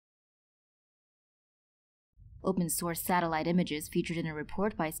Open-source satellite images featured in a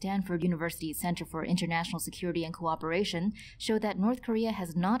report by Stanford University's Center for International Security and Cooperation show that North Korea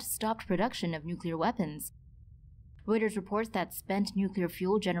has not stopped production of nuclear weapons. Reuters reports that spent nuclear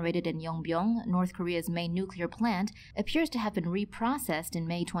fuel generated in Yongbyon, North Korea's main nuclear plant, appears to have been reprocessed in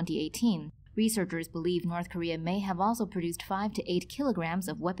May 2018. Researchers believe North Korea may have also produced 5 to 8 kilograms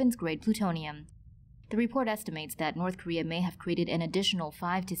of weapons-grade plutonium. The report estimates that North Korea may have created an additional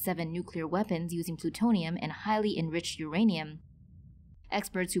 5 to 7 nuclear weapons using plutonium and highly enriched uranium.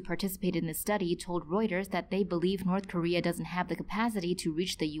 Experts who participated in the study told Reuters that they believe North Korea doesn't have the capacity to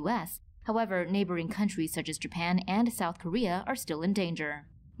reach the U.S. However, neighboring countries such as Japan and South Korea are still in danger.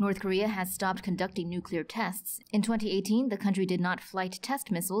 North Korea has stopped conducting nuclear tests. In 2018, the country did not flight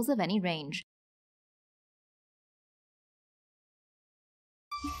test missiles of any range.